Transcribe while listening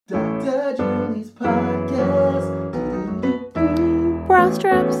by Julie's podcast. Bra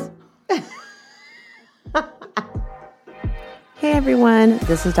straps. Hey everyone,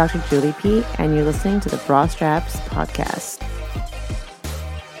 this is Dr. Julie P, and you're listening to the Bra Straps podcast.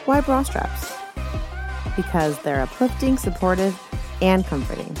 Why bra straps? Because they're uplifting, supportive, and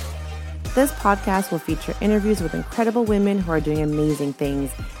comforting. This podcast will feature interviews with incredible women who are doing amazing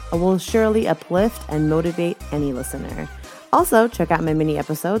things and will surely uplift and motivate any listener. Also, check out my mini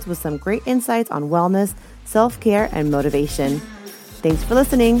episodes with some great insights on wellness, self-care, and motivation. Thanks for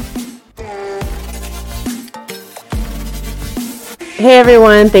listening. Hey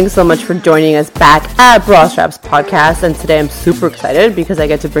everyone, thanks so much for joining us back at Bra Straps Podcast. And today I'm super excited because I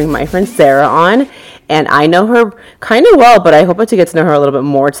get to bring my friend Sara on. And I know her kind of well, but I hope to get to know her a little bit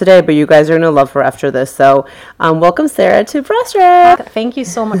more today. But you guys are going to love her after this. So welcome, Sara, to Bra Strap. Thank you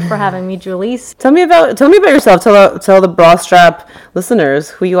so much for having me, Julie. Tell me about yourself. Tell the Bra Strap listeners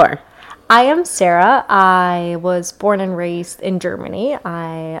who you are. I am Sara. I was born and raised in Germany.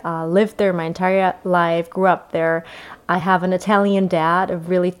 I lived there my entire life, grew up there. I have an Italian dad, a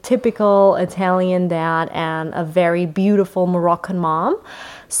really typical Italian dad, and a very beautiful Moroccan mom.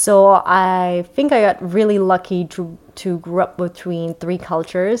 So I think I got really lucky to grow up between three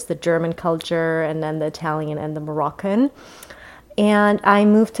cultures, the German culture and then the Italian and the Moroccan. And I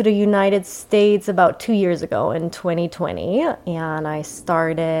moved to the United States about 2 years ago in 2020, and I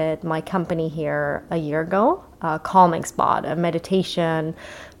started my company here a year ago, Calming Spot, a meditation,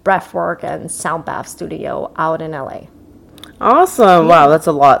 breathwork, and sound bath studio out in LA. Awesome. Yeah. Wow, that's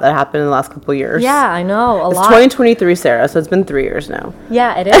a lot that happened in the last couple of years. Yeah, I know. It's 2023, Sara, so it's been 3 years now.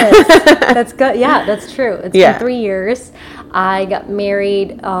 Yeah, it is. That's good. Yeah, that's true. It's been 3 years. I got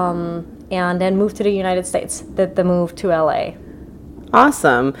married and then moved to the United States, did the move to LA.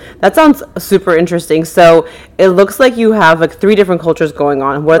 Awesome. That sounds super interesting. So it looks like you have like 3 different cultures going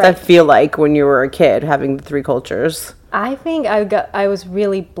on. What did that feel like when you were a kid, having the 3 cultures? I think I was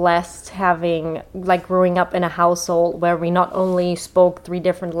really blessed growing up in a household where we not only spoke 3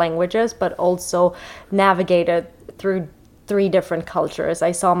 different languages, but also navigated through 3 different cultures.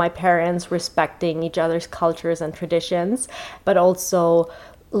 I saw my parents respecting each other's cultures and traditions, but also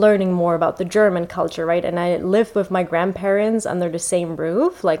learning more about the German culture, right? And I lived with my grandparents under the same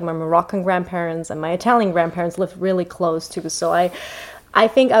roof, like my Moroccan grandparents and my Italian grandparents lived really close too. So I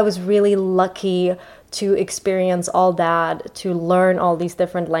think I was really lucky to experience all that, to learn all these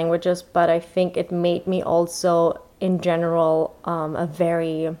different languages, but I think it made me also, in general, a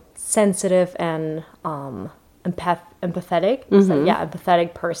very sensitive and empathetic. Mm-hmm. So,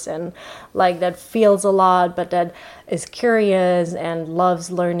 empathetic person, like that feels a lot, but that is curious and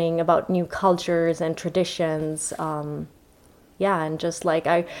loves learning about new cultures and traditions. And just like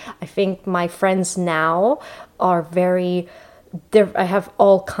I think my friends now are very. I have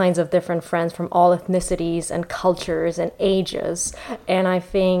all kinds of different friends from all ethnicities and cultures and ages, and I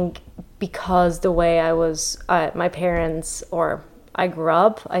think because the way I was, my parents or I grew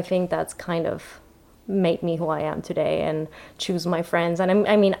up, I think that's kind of made me who I am today and choose my friends. And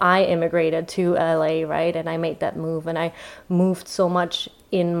I immigrated to LA, right? And I made that move, and I moved so much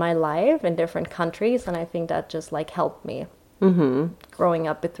in my life in different countries, and I think that just like helped me growing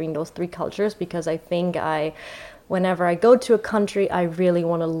up between those 3 cultures, because I think whenever I go to a country, I really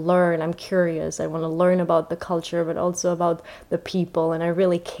want to learn. I'm curious. I want to learn about the culture, but also about the people. And I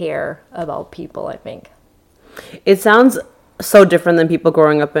really care about people, I think. It sounds so different than people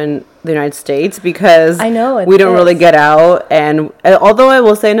growing up in the United States, because I know we don't really get out. And although I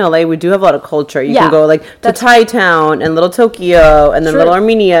will say in LA, we do have a lot of culture. You can go like to Thai Town and Little Tokyo and then Little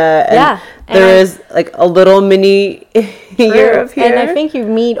Armenia. And there is like a little mini Europe here. And I think you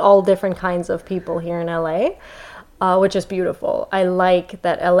meet all different kinds of people here in LA. Which is beautiful. I like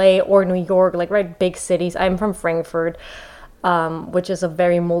that LA or New York, big cities. I'm from Frankfurt, which is a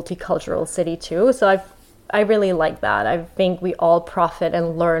very multicultural city too. So I really like that. I think we all profit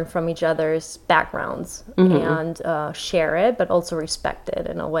and learn from each other's backgrounds and share it, but also respect it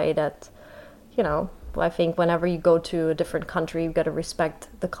in a way that, I think whenever you go to a different country, you've got to respect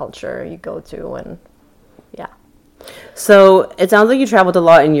the culture you go to, and So it sounds like you traveled a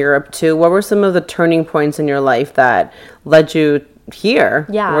lot in Europe too. What were some of the turning points in your life that led you here,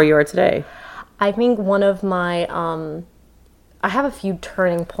 where you are today? I think one of my, I have a few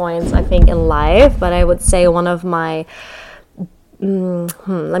turning points, I think, in life, but I would say one of my,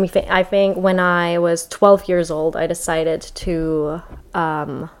 let me think. I think when I was 12 years old, I decided to,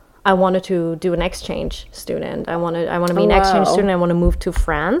 I wanted to do an exchange student. I want to be an exchange student. I want to move to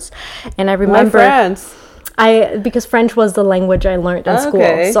France. And I remember... Why France? Because French was the language I learned in school.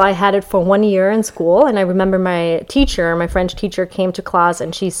 Okay. So I had it for 1 year in school. And I remember my French teacher came to class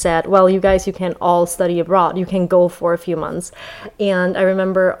and she said, well, you guys, you can all study abroad. You can go for a few months. And I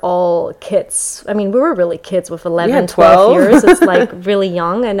remember all kids. I mean, we were really kids with 11, 12 years. It's like really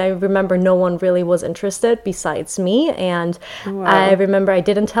young. And I remember no one really was interested besides me. And I remember I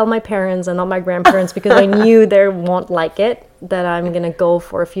didn't tell my parents and not my grandparents because I knew they won't like it, that I'm going to go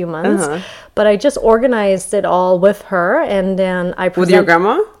for a few months. But I just organized it all with her, and then I With your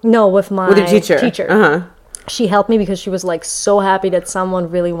grandma? No, with your teacher. She helped me because she was like so happy that someone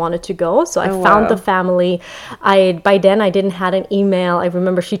really wanted to go. So I found the family. By then I didn't have an email. I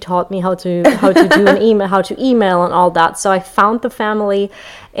remember she taught me how to do an email, how to email and all that. So I found the family,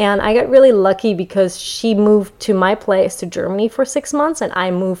 and I got really lucky because she moved to my place to Germany for 6 months, and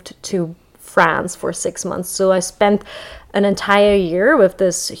I moved to France for 6 months. So I spent an entire year with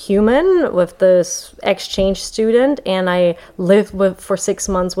this exchange student, and I lived for 6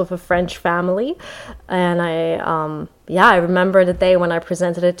 months with a French family. And I remember the day when I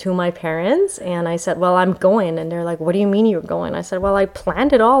presented it to my parents, and I said, well, I'm going. And they're like, what do you mean you're going? I said, well, I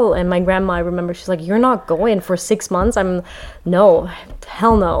planned it all. And my grandma, I remember, she's like, you're not going for 6 months? No,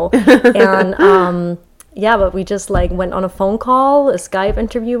 hell no. And yeah, but we just like went on a phone call, a Skype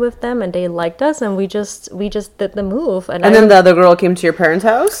interview with them, and they liked us, and we just did the move. And then the other girl came to your parents'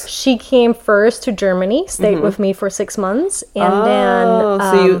 house? She came first to Germany, stayed with me for 6 months, and then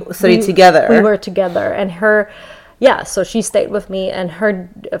so you studied together. We were together, and so she stayed with me, and her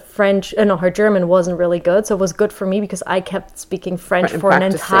her German wasn't really good, so it was good for me because I kept speaking French for an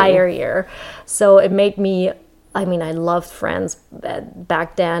entire year. So it made me, I mean, I loved French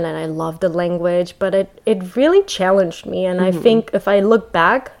back then, and I loved the language, but it really challenged me. And I think if I look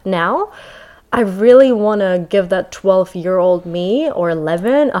back now, I really want to give that 12-year-old me, or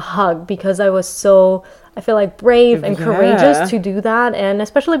 11, a hug, because I feel like brave and courageous to do that. And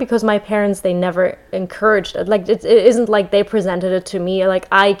especially because my parents, they never encouraged it. Like, it isn't like they presented it to me. Like,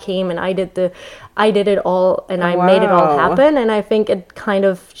 I came and I did it all, and I made it all happen. And I think it kind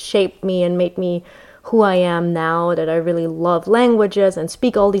of shaped me and made me who I am now, that I really love languages and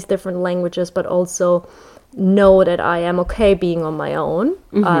speak all these different languages, but also know that I am okay being on my own.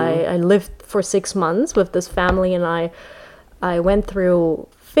 I lived for 6 months with this family, and I went through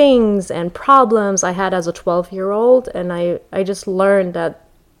things and problems I had as a 12-year-old, and I just learned that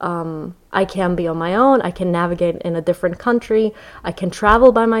I can be on my own. I can navigate in a different country. I can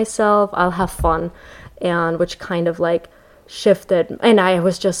travel by myself. I'll have fun, and which kind of like shifted, and I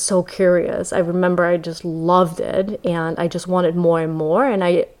was just so curious. I remember I just loved it, and I just wanted more and more, and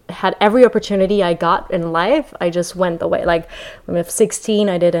I had every opportunity I got in life, I just went away. Like when I was 16,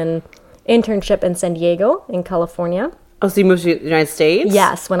 I did an internship in San Diego in California. Oh, so you moved to the United States?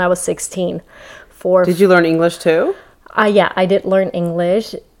 Yes, when I was 16. Did you learn English too? Yeah, I did learn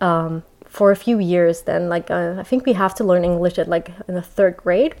English for a few years then. Like, I think we have to learn English at like in the 3rd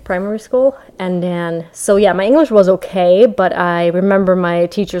grade, primary school. And then, so yeah, my English was okay, but I remember my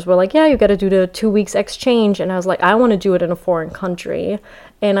teachers were like, yeah, you got to do the 2 weeks exchange. And I was like, I want to do it in a foreign country.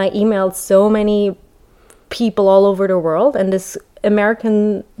 And I emailed so many people all over the world, and this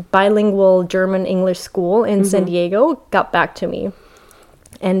American bilingual German-English school in San Diego got back to me.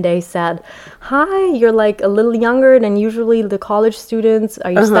 And they said, hi, you're like a little younger than usually the college students.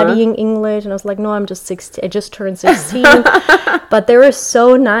 Are you studying English? And I was like, no, I'm just 16. I just turned 16. But they were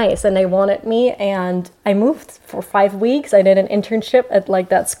so nice, and they wanted me. And I moved for 5 weeks. I did an internship at like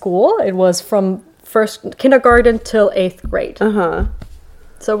that school. It was from first kindergarten till 8th grade.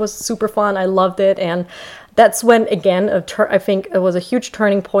 So it was super fun. I loved it. And that's when, again, I think it was a huge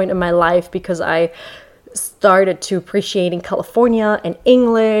turning point in my life, because I started to appreciating California and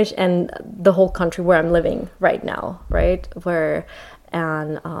English and the whole country where I'm living right now, right? So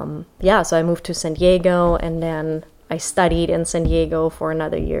I moved to San Diego, and then I studied in San Diego for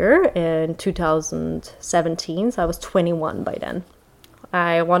another year in 2017. So I was 21 by then.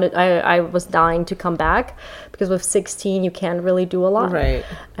 I was dying to come back, because with 16 you can't really do a lot. Right.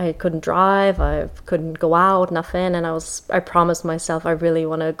 I couldn't drive, I couldn't go out, nothing, and I promised myself I really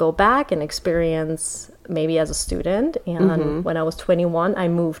want to go back and experience maybe as a student. And when I was 21, I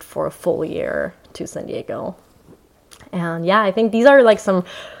moved for a full year to San Diego. And yeah, I think these are like some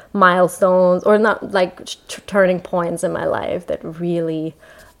milestones, or not like turning points in my life that really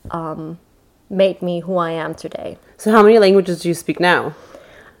made me who I am today. So how many languages do you speak now?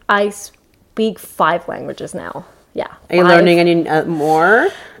 I speak 5 languages now. Yeah. Are you learning any more?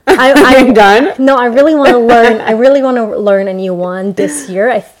 I'm done? No, I really want to learn. I really want to learn a new one this year.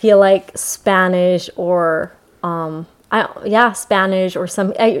 I feel like Spanish or Spanish or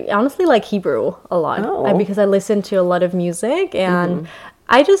some. I honestly like Hebrew a lot because I listen to a lot of music and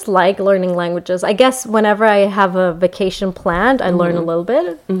I just like learning languages. I guess whenever I have a vacation planned, I learn a little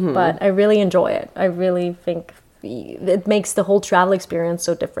bit, but I really enjoy it. I really think it makes the whole travel experience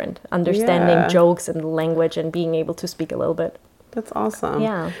so different. Understanding jokes and language and being able to speak a little bit. That's awesome.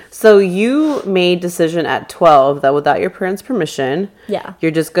 Yeah. So you made decision at 12 that without your parents' permission,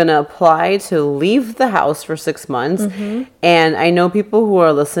 you're just going to apply to leave the house for 6 months. And I know people who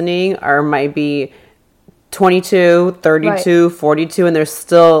are listening might be 22, 32, 42, and they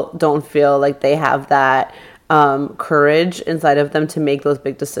still don't feel like they have that courage inside of them to make those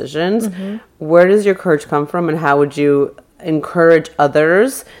big decisions. Where does your courage come from, and how would you encourage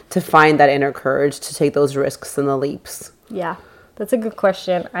others to find that inner courage to take those risks and the leaps? Yeah. That's a good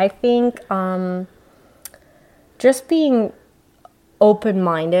question. I think just being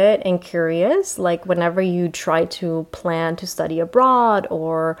open-minded and curious, like whenever you try to plan to study abroad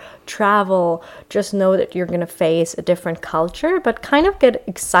or travel, just know that you're going to face a different culture, but kind of get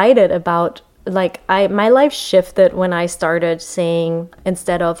excited about my life shifted when I started saying,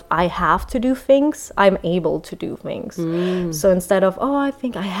 instead of I have to do things, I'm able to do things. So instead of, I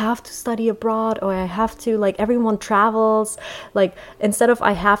think I have to study abroad, or I have to, like everyone travels, like instead of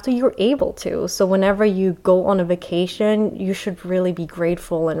I have to, you're able to. So whenever you go on a vacation, you should really be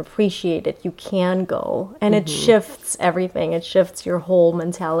grateful and appreciate it. You can go, and it shifts everything. It shifts your whole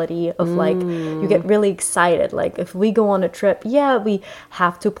mentality of you get really excited. Like if we go on a trip, we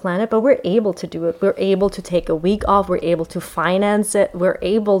have to plan it, but we're able to do it. We're able to take a week off. We're able to finance it. We're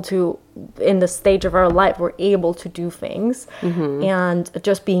able to, in the stage of our life, we're able to do things. And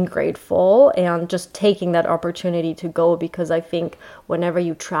just being grateful and just taking that opportunity to go, because I think whenever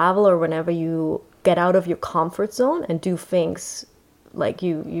you travel or whenever you get out of your comfort zone and do things, like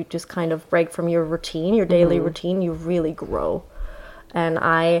you just kind of break from your routine, your daily routine, you really grow. And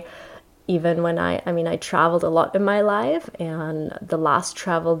even when I traveled a lot in my life, and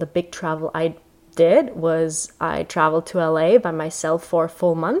the big travel I did was I traveled to LA by myself for a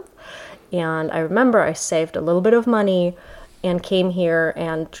full month. And I remember I saved a little bit of money and came here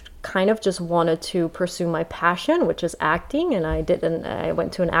and kind of just wanted to pursue my passion, which is acting. And I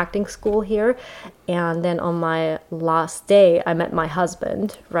went to an acting school here. And then on my last day, I met my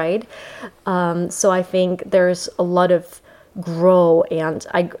husband, right? So I think there's a lot of grow, and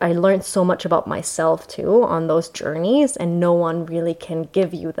I learned so much about myself too on those journeys, and no one really can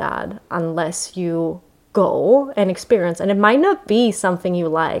give you that unless you go and experience. And it might not be something you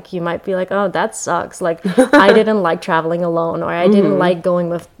like. You might be like, oh, that sucks, like I didn't like traveling alone, or I didn't like going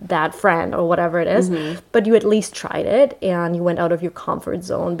with that friend, or whatever it is. But you at least tried it and you went out of your comfort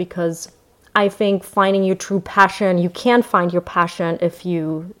zone, because I think finding your true passion, you can't find your passion if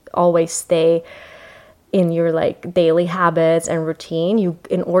you always stay in your like daily habits and routine.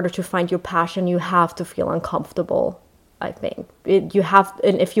 In order to find your passion, you have to feel uncomfortable. I think and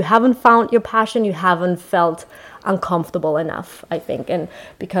if you haven't found your passion, you haven't felt uncomfortable enough, I think. And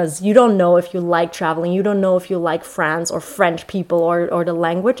because you don't know if you like traveling, you don't know if you like France or French people or the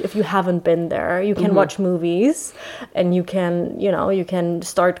language if you haven't been there. You can watch movies and you can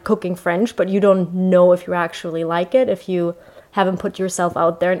start cooking French, but you don't know if you actually like it if you haven't put yourself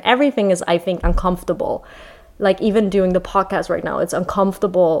out there. And everything is, I think, uncomfortable. Like even doing the podcast right now, it's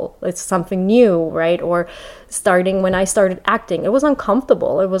uncomfortable. It's something new, right? Or when I started acting, it was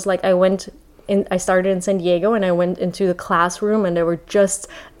uncomfortable. It was like I started in San Diego and I went into the classroom and there were just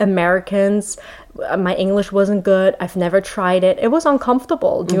Americans. My English wasn't good. I've never tried it. It was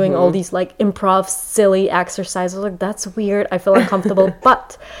uncomfortable doing all these like improv silly exercises. Like, that's weird. I feel uncomfortable.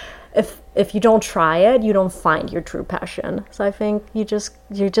 But if you don't try it, you don't find your true passion. So I think you just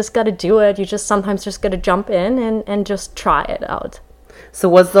got to do it. You just sometimes just got to jump in and just try it out. So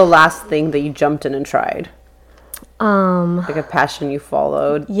what's the last thing that you jumped in and tried? Like a passion you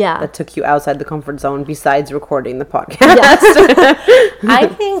followed that took you outside the comfort zone besides recording the podcast. Yes. I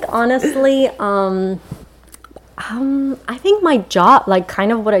think honestly, I think my job, like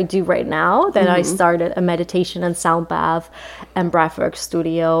kind of what I do right now, that I started a meditation and sound bath and breathwork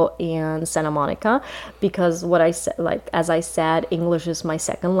studio in Santa Monica, because what I said, like as I said, English is my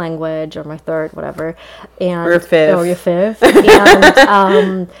second language or my third, whatever, and or fifth. Or your fifth,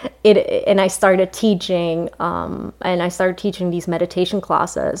 and I started teaching, these meditation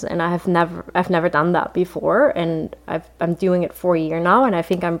classes, and I've never done that before, and I'm doing it for a year now, and I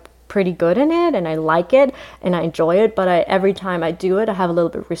think I'm pretty good in it and I like it and I enjoy it, but every time I do it, I have a little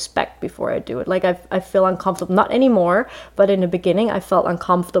bit of respect before I do it. Like I feel uncomfortable, not anymore, but in the beginning I felt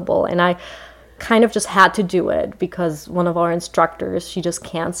uncomfortable, and I kind of just had to do it because one of our instructors, she just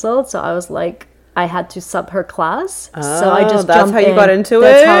canceled. So I was like, I had to sub her class. So I just that's jumped how you in. got into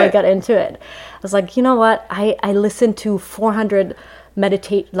That's it? how I got into it. I was like, you know what? I listened to 400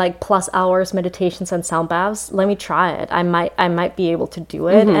 plus hours meditations and sound baths. Let me try it. I might be able to do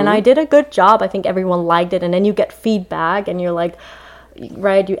it. And I did a good job. I think everyone liked it. And then you get feedback and you're like,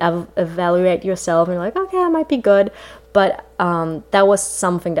 right, you evaluate yourself and you're like, okay, I might be good. But that was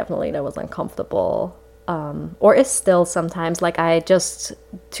something definitely that was uncomfortable. Or is still sometimes. Like 2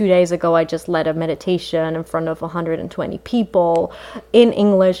 days ago, I just led a meditation in front of 120 people in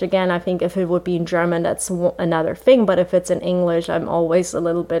English. Again, I think if it would be in German, that's another thing. But if it's in English, I'm always a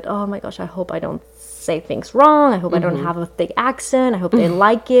little bit, oh my gosh, I hope I don't say things wrong. I hope I don't have a thick accent. I hope they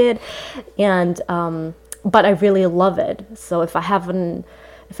like it. And, but I really love it. So if I wouldn't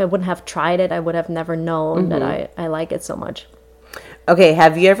have tried it, I would have never known that I like it so much. Okay,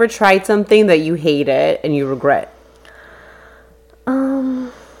 have you ever tried something that you hated and you regret?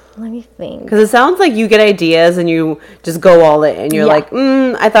 Let me think. Because it sounds like you get ideas and you just go all in. And you're like,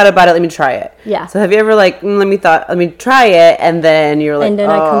 I thought about it, let me try it. Yeah. So have you ever like, let me try it, and then you're like, and then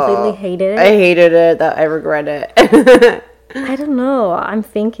I completely hated it. I hated it, that I regret it. I don't know. I'm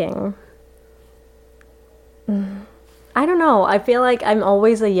thinking. I don't know. I feel like I'm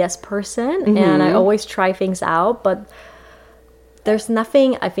always a yes person and I always try things out, but there's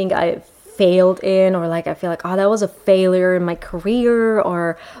nothing I think I failed in, or like I feel like, oh, that was a failure in my career,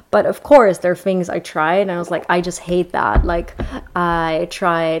 but of course there are things I tried and I was like, I just hate that. Like I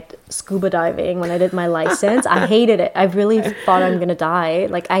tried scuba diving when I did my license. I hated it. I really thought I'm gonna die.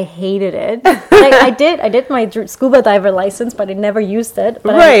 Like I hated it. Like I did my scuba diver license, but I never used it.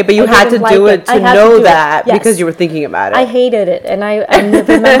 But but you had to do it to know that because you were thinking about it. I hated it, and I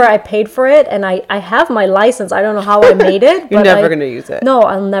remember I paid for it, and I have my license. I don't know how I made it. You're never gonna use it. No,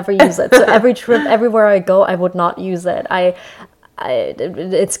 I'll never use it. So every trip, everywhere I go, I would not use it.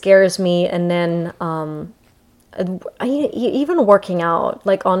 It scares me, and then even working out,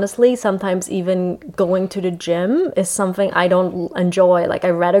 like honestly, sometimes even going to the gym is something I don't enjoy. Like I'd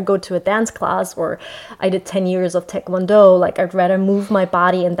rather go to a dance class, or I did 10 years of Taekwondo. Like I'd rather move my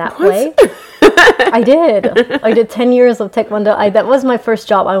body in that way. I did 10 years of Taekwondo. That was my first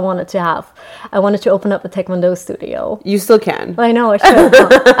job I wanted to have. I wanted to open up a Taekwondo studio. You still can. I know, I should.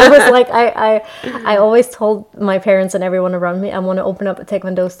 I was like, I always told my parents and everyone around me, I want to open up a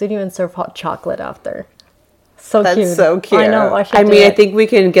Taekwondo studio and serve hot chocolate after. That's so cute. I know. I think we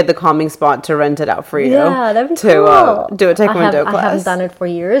can get the calming spot to rent it out for you. Yeah, that'd be to cool. Do a Taekwondo class. I haven't done it for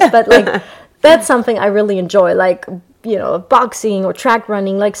years, but like that's something I really enjoy. Like, you know, boxing or track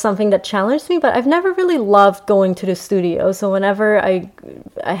running, like something that challenged me. But I've never really loved going to the studio. So whenever I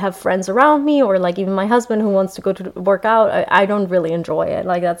have friends around me, or like even my husband who wants to go to work out, I don't really enjoy it.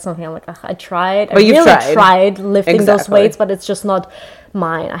 Like that's something I'm like, I tried. But you really tried lifting those weights, but it's just not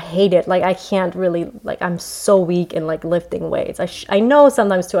mine. I hate it. Like I can't really, like I'm so weak in like lifting weights. I know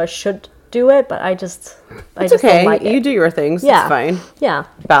sometimes too I should do it, but I just okay. Don't like it. You do your things. Yeah. It's fine. Yeah.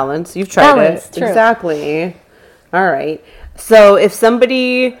 Balance. You've tried it. True. Exactly. All right. So if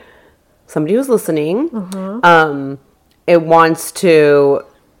somebody who's listening, it wants to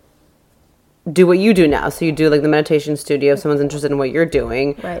do what you do now. So you do like the meditation studio. If someone's interested in what you're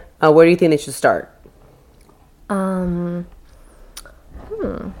doing, right? Where do you think they should start? Let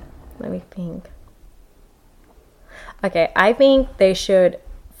me think. Okay, I think they should,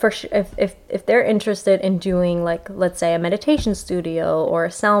 for sure, if they're interested in doing, like, let's say a meditation studio or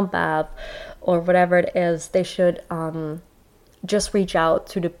a sound bath or whatever it is, they should just reach out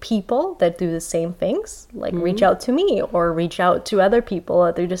to the people that do the same things. Like reach out to me or reach out to other people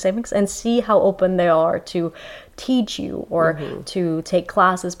that do the same things and see how open they are to teach you or to take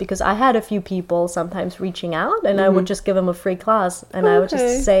classes. Because I had a few people sometimes reaching out and I would just give them a free class and I would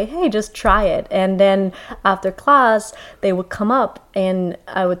just say, hey, just try it. And then after class, they would come up and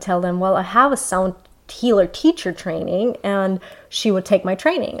I would tell them, well, I have a sound healer teacher training, and she would take my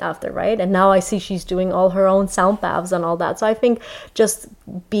training after, right? And now I see she's doing all her own sound baths and all that. So I think just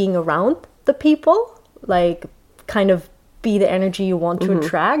being around the people, like kind of be the energy you want to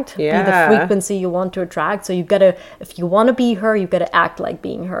attract, be the frequency you want to attract. So you gotta, if you want to be her, you gotta act like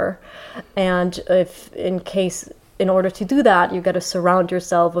being her. And in order to do that, you got to surround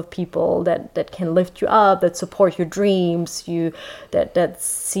yourself with people that can lift you up, that support your dreams, that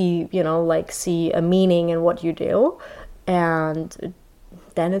see, see a meaning in what you do. And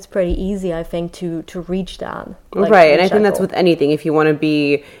then it's pretty easy, I think, to reach that. Right, and I think that's with anything. If you want to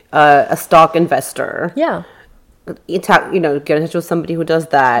be a stock investor, get in touch with somebody who does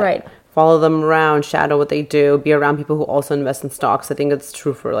that. Right. Follow them around, shadow what they do, be around people who also invest in stocks. I think it's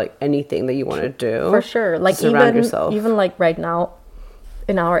true for like anything that you want to do. For sure. Like surround yourself. Even like right now,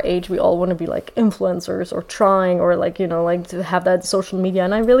 in our age, we all want to be like influencers or trying or like, you know, like to have that social media.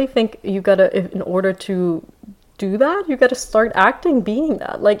 And I really think you gotta, in order to do that, you gotta start acting being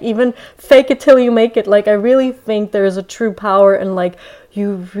that. Like even fake it till you make it. Like I really think there's a true power in like,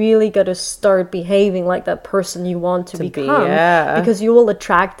 you really gotta start behaving like that person you want to become. Because you will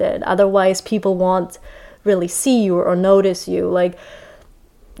attract it. Otherwise people won't really see you or notice you. Like,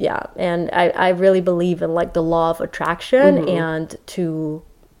 yeah, and I really believe in like the law of attraction, and to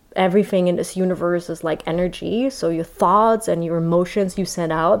everything in this universe is like energy. So your thoughts and your emotions you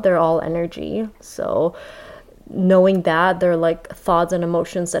send out, they're all energy. So knowing that they're like thoughts and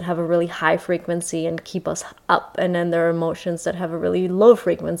emotions that have a really high frequency and keep us up, and then there are emotions that have a really low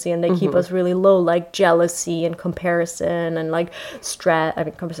frequency and they keep us really low, like jealousy and comparison and like stress. I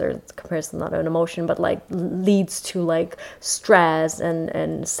mean, comparison not an emotion, but like leads to like stress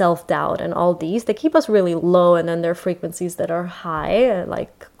and self-doubt, and all these, they keep us really low. And then there are frequencies that are high,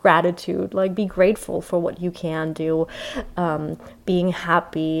 like gratitude, like be grateful for what you can do, being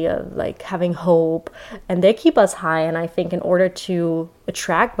happy, like having hope, and they keep us high. And I think in order to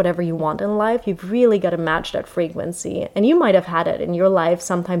attract whatever you want in life, you've really got to match that frequency. And you might have had it in your life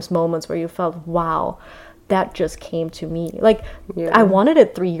sometimes, moments where you felt, wow, that just came to me. Like I wanted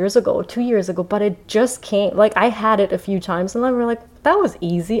it 3 years ago, 2 years ago, but it just came. Like I had it a few times and I was like, that was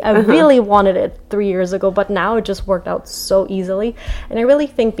easy. I really wanted it 3 years ago, but now it just worked out so easily. And I really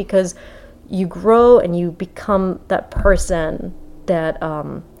think because you grow and you become that person that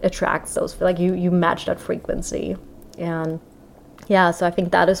attracts those, like you match that frequency. And yeah, so I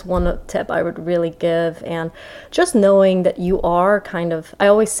think that is one tip I would really give. And just knowing that you are kind of, I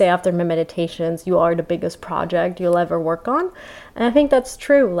always say after my meditations, you are the biggest project you'll ever work on. And I think that's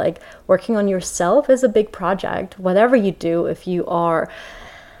true. Like working on yourself is a big project. Whatever you do, if you are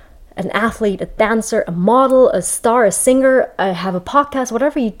an athlete, a dancer, a model, a star, a singer, have a podcast,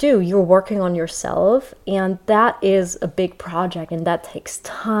 whatever you do, you're working on yourself. And that is a big project, and that takes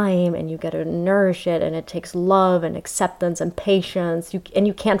time, and you got to nourish it, and it takes love and acceptance and patience. And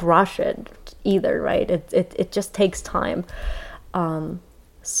you can't rush it either, right? It just takes time.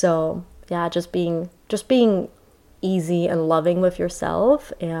 So yeah, just being easy and loving with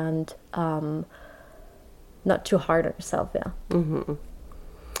yourself, and not too hard on yourself. Yeah.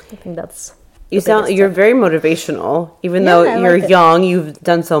 I think that's you're very motivational, even though you're young. You've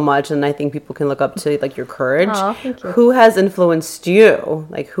done so much, and I think people can look up to like your courage. Oh, thank you. Who has influenced you?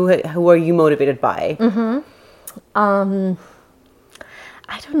 Like who are you motivated by? I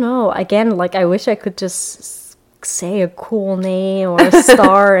don't know. Again, like I wish I could just say a cool name or a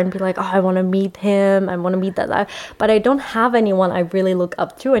star and be like, oh, I want to meet him. I want to meet that. But I don't have anyone I really look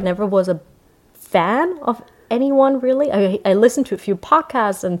up to. I never was a fan of anyone really. I listen to a few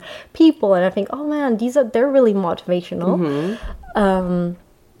podcasts and people, and I think, oh man, they're really motivational.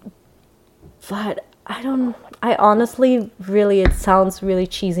 But I honestly really, it sounds really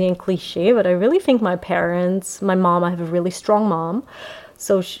cheesy and cliche, but I really think my mom, I have a really strong mom,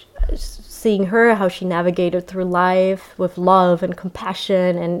 so seeing her, how she navigated through life with love and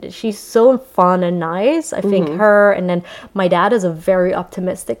compassion, and she's so fun and nice. I think her, and then my dad is a very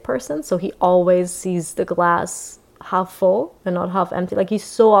optimistic person, so he always sees the glass half full and not half empty. Like he's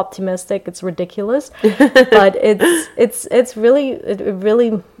so optimistic, it's ridiculous. But it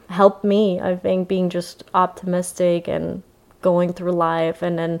really helped me, I think, being just optimistic and going through life.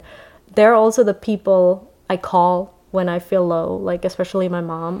 And then they're also the people I call when I feel low, like especially my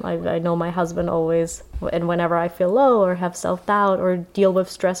mom. I know my husband always, and whenever I feel low or have self-doubt or deal with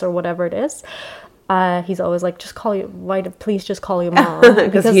stress or whatever it is, he's always like, please just call your mom.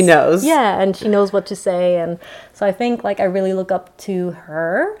 Because he knows. Yeah, and she knows what to say. And so I think like I really look up to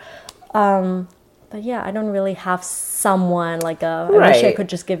her. But yeah, I don't really have someone like I wish I could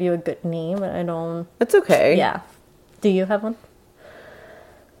just give you a good name, but I don't. That's okay. Yeah. Do you have one?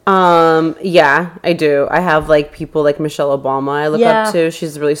 Yeah, I do. I have like people like Michelle Obama I look up to.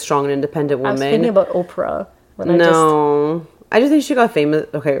 She's a really strong and independent woman. I was thinking about Oprah. I just think she got famous.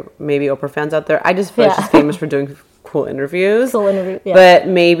 Okay, maybe Oprah fans out there. I just feel like she's famous for doing cool interviews. Yeah. But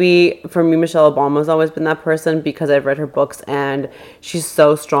maybe for me, Michelle Obama's always been that person because I've read her books and she's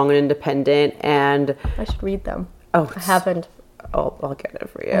so strong and independent. And I should read them. Oh, I haven't. Oh, I'll get it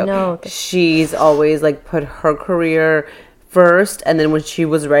for you. No. She's always like put her career first, and then when she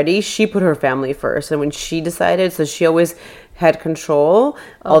was ready, she put her family first. And when she decided, so she always had control,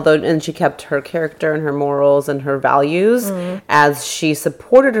 and she kept her character and her morals and her values as she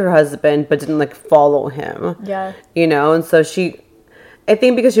supported her husband, but didn't like follow him. Yeah. And so I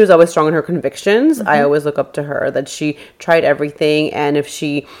think because she was always strong in her convictions, I always look up to her, that she tried everything. And if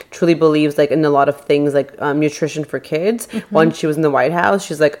she truly believes like in a lot of things like nutrition for kids, once she was in the White House,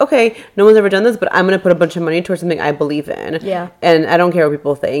 she's like, okay, no one's ever done this, but I'm going to put a bunch of money towards something I believe in. Yeah. And I don't care what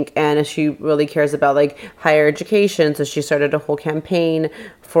people think. And she really cares about like higher education. So she started a whole campaign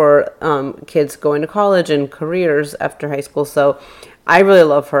for kids going to college and careers after high school. So I really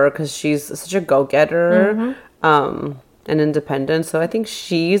love her because she's such a go-getter. And independent. So I think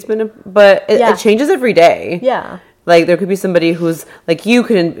she's been but it changes every day. Yeah. Like there could be somebody who's like, you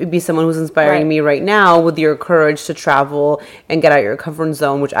could be someone who's inspiring me right now with your courage to travel and get out your comfort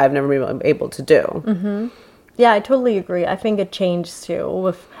zone, which I've never been able to do. Yeah, I totally agree. I think it changes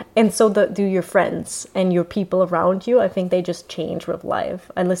too and so do your friends and your people around you. I think they just change with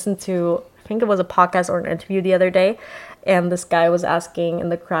life. I listened to, I think it was a podcast or an interview the other day, and this guy was asking in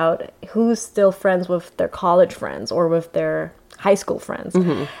the crowd who's still friends with their college friends or with their high school friends.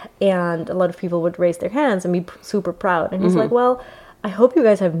 And a lot of people would raise their hands and be super proud. And he's like, well, I hope you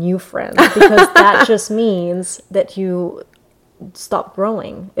guys have new friends, because that just means that you stop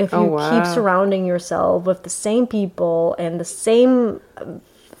growing. If you keep surrounding yourself with the same people and the same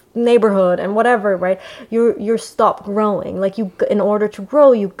neighborhood and whatever, right, you're stop growing. Like, you, in order to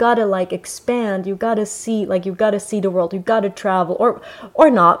grow, you gotta like expand, you gotta see the world, you gotta travel, or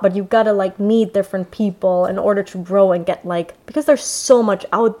not, but you gotta like meet different people in order to grow and get like, because there's so much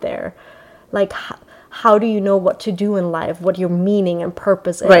out there. Like, how do you know what to do in life, what your meaning and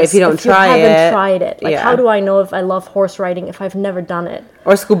purpose is, right, if you haven't tried it? Like, how do I know if I love horse riding if I've never done it?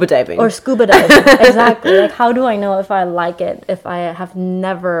 Or scuba diving. Exactly. Like, how do I know if I like it if I have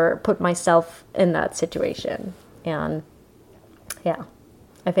never put myself in that situation? And yeah,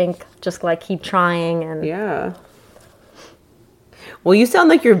 I think just like keep trying. And yeah. Well, you sound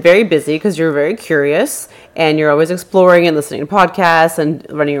like you're very busy because you're very curious and you're always exploring and listening to podcasts and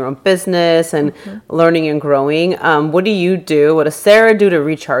running your own business and learning and growing. What do you do? What does Sara do to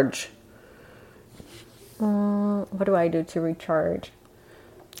recharge? What do I do to recharge?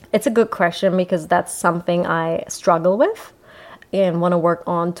 It's a good question, because that's something I struggle with and want to work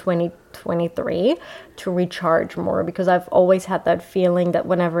on 2023 to recharge more, because I've always had that feeling that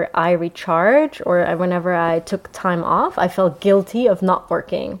whenever I recharge or whenever I took time off, I felt guilty of not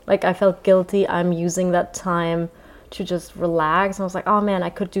working. Like, I felt guilty I'm using that time to just relax. And I was like, oh man, I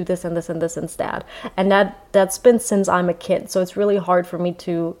could do this and this and this instead. And that's been since I'm a kid. So it's really hard for me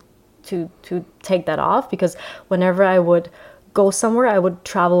to take that off, because whenever I would go somewhere, I would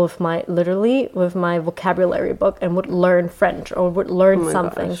travel with my vocabulary book and would learn French or would learn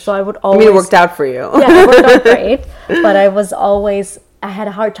something. Gosh. So I would always... it worked out for you. Yeah, it worked out great. But I had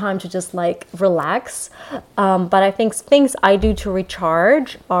a hard time to just like relax. But I think things I do to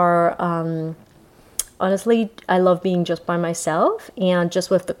recharge are... honestly, I love being just by myself and just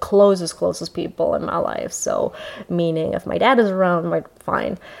with the closest people in my life. So, meaning if my dad is around,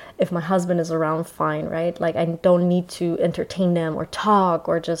 fine. If my husband is around, fine, right? Like, I don't need to entertain them or talk,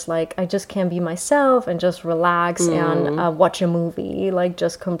 or just like, I just can be myself and just relax and watch a movie. Like,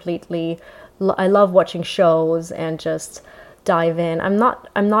 just completely, I love watching shows and just dive in. I'm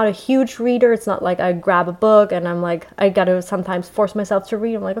not a huge reader. It's not like I grab a book and I'm like, I gotta sometimes force myself to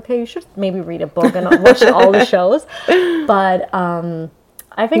read. I'm like, okay, you should maybe read a book and not watch all the shows. But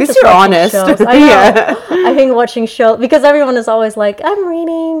I think you're honest. Shows, I know. Yeah. I think watching shows, because everyone is always like, I'm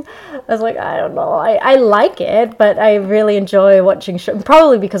reading. I was like, I don't know. I like it, but I really enjoy watching shows.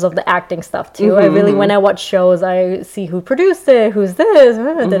 Probably because of the acting stuff too. I really, when I watch shows, I see who produced it, who's this,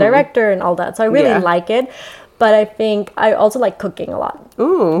 the director, and all that. So I really like it. But I think I also like cooking a lot.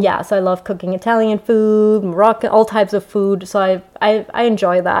 Ooh. Yeah, so I love cooking Italian food, Moroccan, all types of food. So I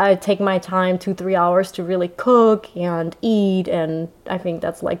enjoy that. I take my time 2-3 hours to really cook and eat. And I think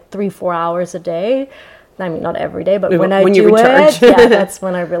that's like 3-4 hours a day. I mean, not every day, but when I do it, that's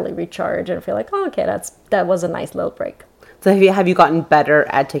when I really recharge and feel like, oh, okay, that was a nice little break. So have you gotten better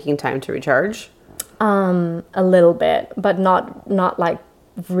at taking time to recharge? A little bit, but not like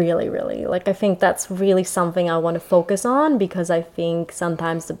really like, I think that's really something I want to focus on, because I think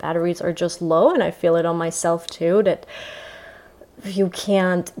sometimes the batteries are just low, and I feel it on myself too, that you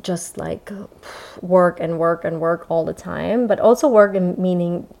can't just like work all the time, but also work in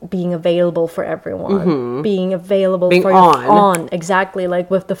meaning being available for everyone, being available for on exactly.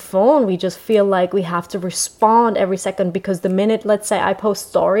 Like with the phone, we just feel like we have to respond every second, because the minute, let's say I post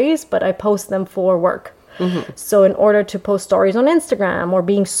stories, but I post them for work. So in order to post stories on Instagram or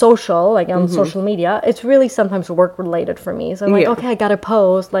being social, like on social media, it's really sometimes work related for me. So I'm like, okay, I gotta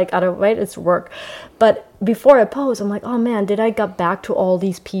post, like, right, it's work. But before I post, I'm like, oh man, did I get back to all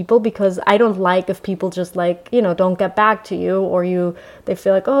these people? Because I don't like if people just like, don't get back to you, or they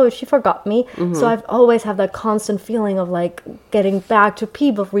feel like, oh, she forgot me. So I've always have that constant feeling of like getting back to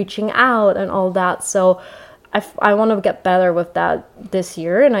people, reaching out and all that. So I want to get better with that this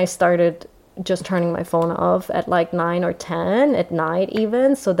year. And I started just turning my phone off at like 9 or 10 at night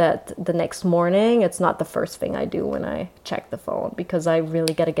even, so that the next morning it's not the first thing I do when I check the phone, because I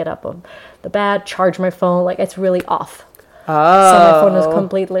really got to get up of the bed, charge my phone, like it's really off. So my phone is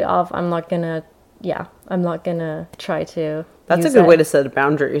completely off. I'm not gonna try to. That's a good way to set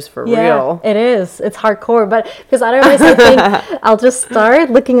boundaries for real. It is. It's hardcore. But because otherwise I think I'll just start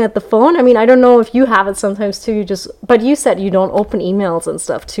looking at the phone. I mean, I don't know if you have it sometimes too. But you said you don't open emails and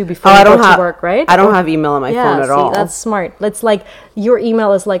stuff too before you go to work, right? I don't have email on my phone at all. That's smart. It's like your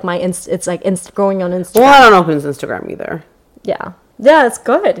email is like it's like going on Instagram. Well, I don't open Instagram either. Yeah. Yeah, it's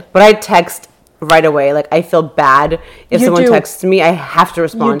good. But I text right away. Like, I feel bad if someone texts me. I have to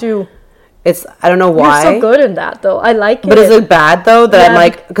respond. You do. I don't know why. You're so good in that, though. I like it. But is it bad, though, that I'm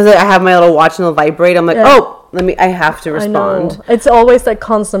like, because I have my little watch and it'll vibrate, I'm like, I have to respond. I know. It's always that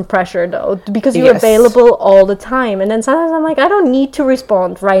constant pressure, though, because you're available all the time. And then sometimes I'm like, I don't need to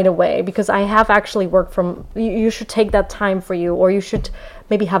respond right away, because I have actually worked from, you should take that time for you, or you should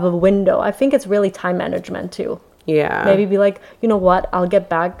maybe have a window. I think it's really time management, too. Yeah. Maybe be like, you know what, I'll get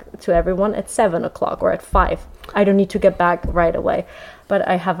back to everyone at 7 o'clock or at 5. I don't need to get back right away. But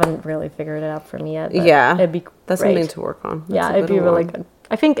I haven't really figured it out for me yet. Yeah. It'd be That's great. something to work on. It'd be really good.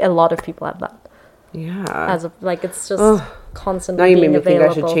 I think a lot of people have that. Yeah. As of, like, it's just constantly now you being made me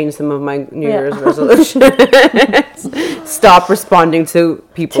available. think I should change some of my New Year's resolutions. Stop responding to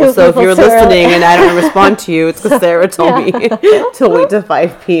people. So if you're listening and I don't respond to you, it's because Sarah told me to wait till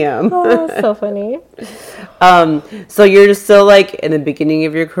 5 p.m. Oh, so funny. So you're just still like in the beginning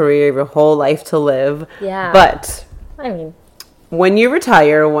of your career, your whole life to live. Yeah. But I mean, when you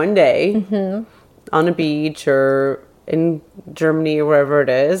retire one day on a beach or in Germany or wherever it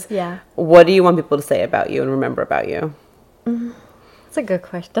is, what do you want people to say about you and remember about you? That's a good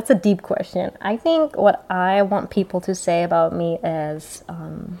question. That's a deep question. I think what I want people to say about me is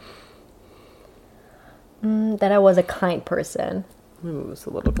that I was a kind person. Let me move this a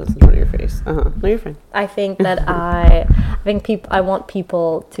little bit in front of your face. No, you're fine. I think that I want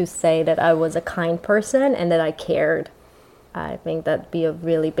people to say that I was a kind person and that I cared. I think that'd be a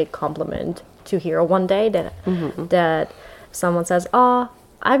really big compliment to hear one day, that someone says, "Oh,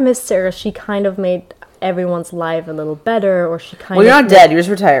 I miss Sarah. She kind of made everyone's life a little better," or she kind of... Well, you're not dead. You're just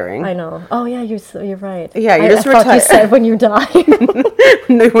retiring. I know. Oh, yeah, you're right. Yeah, you're just retiring. I thought you said when you die.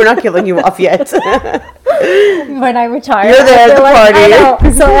 No, we're not killing you off yet. When I retire, you're there at the party. I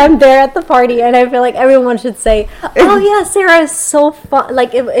know. So I'm there at the party, and I feel like everyone should say, "Oh yeah, Sarah is so fun.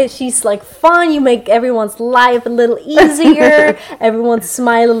 Like if she's like fun. You make everyone's life a little easier. Everyone's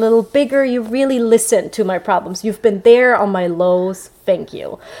smile a little bigger. You really listen to my problems. You've been there on my lows. Thank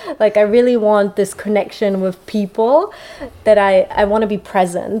you." Like, I really want this connection with people, that I want to be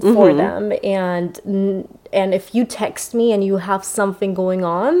present for them, and if you text me and you have something going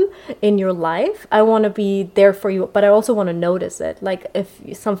on in your life, I want to be there for you, but I also want to notice it. Like, if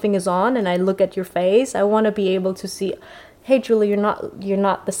something is on and I look at your face, I want to be able to see, "Hey, Julie, you're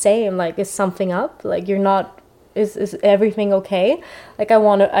not the same. Like, is something up? Like, you're not, is everything okay?" Like,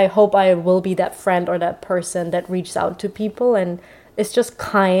 I hope I will be that friend or that person that reaches out to people and it's just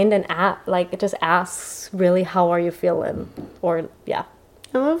kind and it just asks really, "How are you feeling?" Or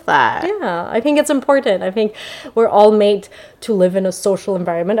I love that. Yeah, I think it's important. I think we're all made to live in a social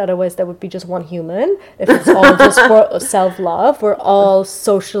environment. Otherwise, there would be just one human. If it's all just for self-love, we're all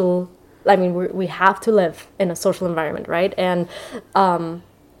social. I mean, we have to live in a social environment, right? And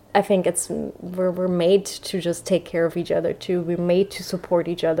I think we're made to just take care of each other too. We're made to support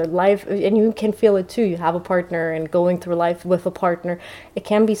each other. Life, and you can feel it too. You have a partner, and going through life with a partner, it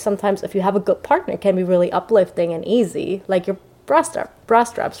can be sometimes, if you have a good partner, it can be really uplifting and easy. Like your bra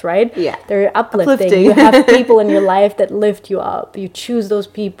straps, right? Yeah. They're uplifting. You have people in your life that lift you up. You choose those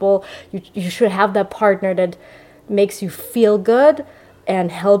people. You should have that partner that makes you feel good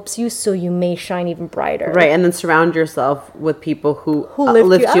and helps you, so you may shine even brighter. Right, and then surround yourself with people who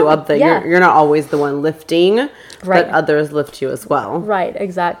lift you up. That you're not always the one lifting, but others lift you as well. Right,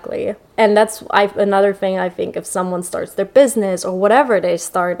 exactly. And that's another thing. I think if someone starts their business or whatever they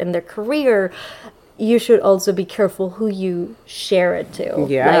start in their career, you should also be careful who you share it to.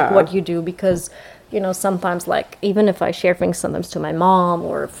 Yeah. Like what you do, because sometimes like even if I share things sometimes to my mom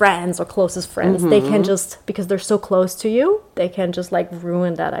or friends or closest friends, they can just, because they're so close to you, they can just like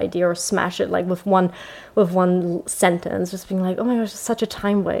ruin that idea or smash it like with one sentence, just being like, oh my gosh, it's such a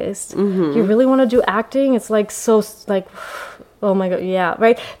time waste. You really want to do acting? It's like so like, oh my god, yeah,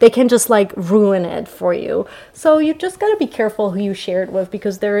 right? They can just like ruin it for you. So you just gotta be careful who you share it with,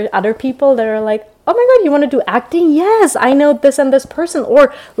 because there are other people that are like, oh my god, you want to do acting? Yes, I know this and this person,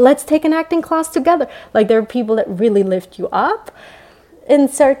 or let's take an acting class together. Like there are people that really lift you up in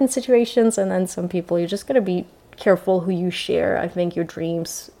certain situations, and then some people you just gotta be careful who you share, I think, your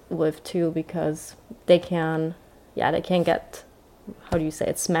dreams with too, because they can get, how do you say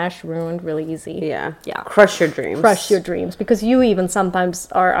it, smashed, ruined really easy. Yeah. Crush your dreams, because you even sometimes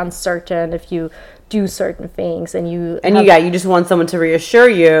are uncertain if you do certain things, and you just want someone to reassure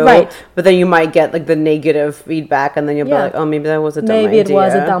you, right? But then you might get like the negative feedback, and then you'll be like, oh, maybe that was a dumb idea. Maybe it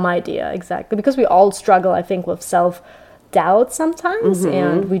was a dumb idea, exactly, because we all struggle, I think, with self-doubt sometimes,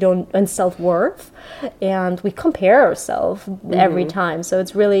 and self-worth, and we compare ourselves every time. So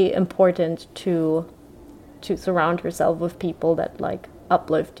it's really important to surround yourself with people that like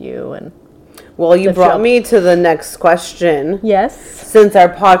uplift you. And well, you brought me to the next question. Yes, since our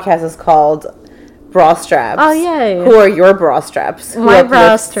podcast is called Bra Straps. Oh yay! Who are your bra straps? My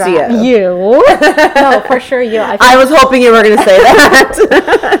bra strap. You. No, for sure you. I was hoping you were going to say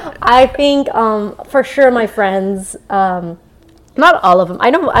that. I think for sure my friends. Not all of them.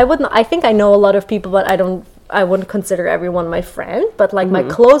 I think I know a lot of people, but I wouldn't consider everyone my friend, but like my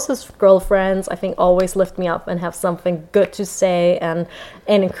closest girlfriends, I think, always lift me up and have something good to say and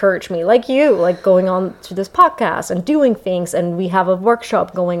encourage me. Like you, like going on to this podcast and doing things, and we have a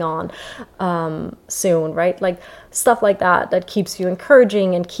workshop going on soon, right? Like stuff like that keeps you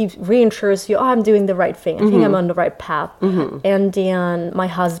encouraging and reassures you, oh, I'm doing the right thing. I think I'm on the right path. And then my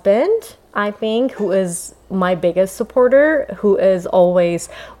husband, I think, who is my biggest supporter, who is always,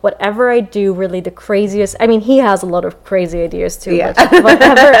 whatever I do, really the craziest. I mean, he has a lot of crazy ideas too. Yeah. But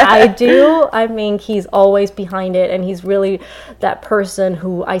whatever I do, I mean, he's always behind it, and he's really that person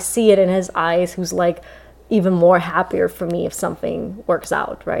who I see it in his eyes, who's like even more happier for me if something works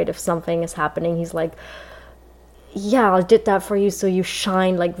out, right? If something is happening, he's like, yeah, I did that for you, so you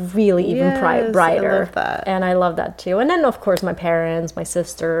shine like really even brighter. I love that. And I love that too. And then of course my parents, my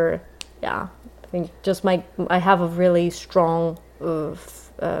sister, yeah. I think just I have a really strong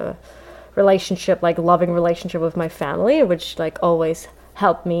relationship, like loving relationship with my family, which like always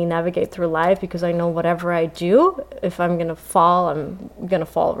helped me navigate through life, because I know whatever I do, if I'm gonna fall, I'm gonna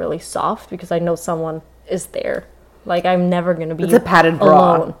fall really soft, because I know someone is there. Like I'm never gonna be it's a padded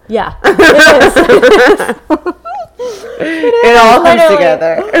bra. Alone. Yeah, it is. It all comes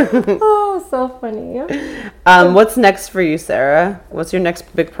together. Oh, so funny. What's next for you, Sarah? What's your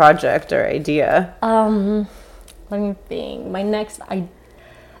next big project or idea? Let me think. My next, I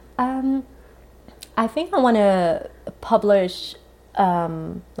think I want to publish,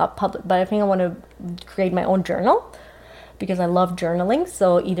 not public, but I think I want to create my own journal, because I love journaling.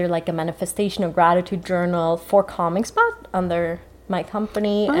 So either like a manifestation or gratitude journal for Calming Spot under my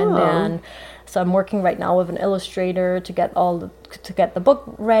company, and then so I'm working right now with an illustrator to get the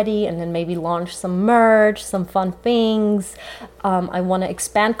book ready, and then maybe launch some merch, some fun things. I want to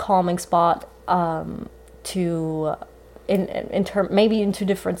expand Calming Spot to maybe into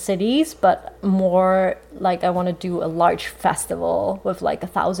different cities, but more like I want to do a large festival with like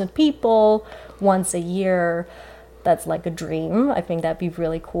 1,000 people once a year. That's like a dream. I think that'd be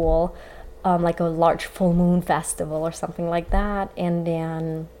really cool. Like a large full moon festival or something like that. And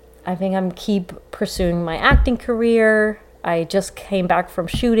then I think I'm keep pursuing my acting career. I just came back from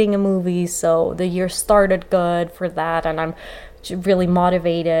shooting a movie, so the year started good for that, and I'm really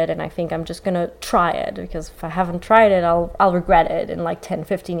motivated, and I think I'm just gonna try it, because if I haven't tried it, I'll regret it in like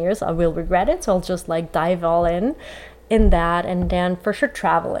 10-15 years. I will regret it, so I'll just like dive all in that. And then for sure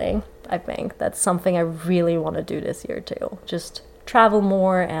traveling. I think that's something I really want to do this year too. Just travel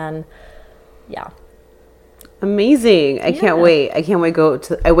more, and yeah. Amazing. I can't wait. Can't wait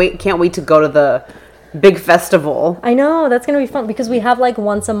to go to the big festival. I know, that's gonna be fun, because we have like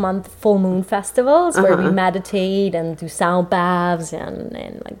once a month full moon festivals where we meditate and do sound baths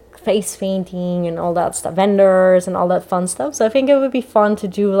and like face painting and all that stuff, vendors and all that fun stuff. So I think it would be fun to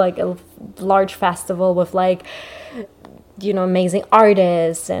do like a large festival with like, you know, amazing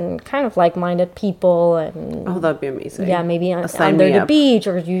artists and kind of like-minded people. And that'd be amazing. Yeah, maybe under the beach,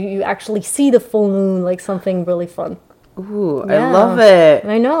 or you actually see the full moon, like something really fun. Ooh, yeah. I love it.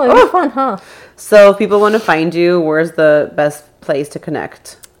 I know, it'd be fun, huh? So if people want to find you, where's the best place to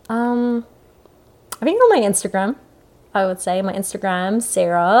connect? I think on my Instagram. I would say. My Instagram,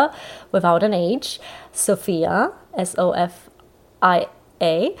 Sara, without an H, Sofia, SOFIA.B.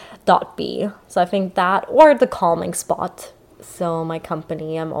 So I think that, or the Calming Spot. So my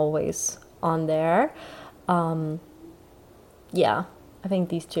company, I'm always on there. Yeah, I think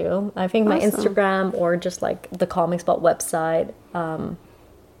these two. I think my Instagram or just like the Calming Spot website.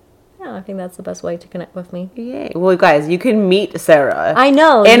 Yeah, I think that's the best way to connect with me. Yay. Well, guys, you can meet Sara. I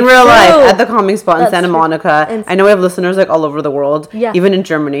know. In real life at the Calming Spot in Santa Monica. I know we have listeners like all over the world. Yeah. Even in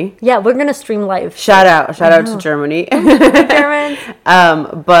Germany. Yeah, we're going to stream live. Shout out to Germany. Germans.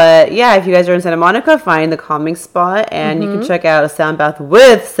 But yeah, if you guys are in Santa Monica, find the Calming Spot and you can check out a sound bath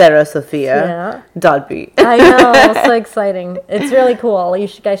with Sara Sofia. .b. I know. So exciting. It's really cool. You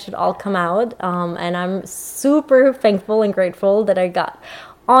guys should all come out. And I'm super thankful and grateful that I got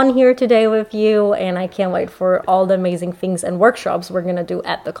on here today with you, and I can't wait for all the amazing things and workshops we're gonna do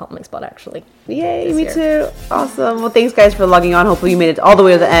at the Calming Spot actually. Yay, me too. Awesome. Well, thanks guys for logging on. Hopefully you made it all the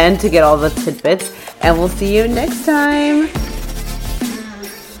way to the end to get all the tidbits, and we'll see you next time.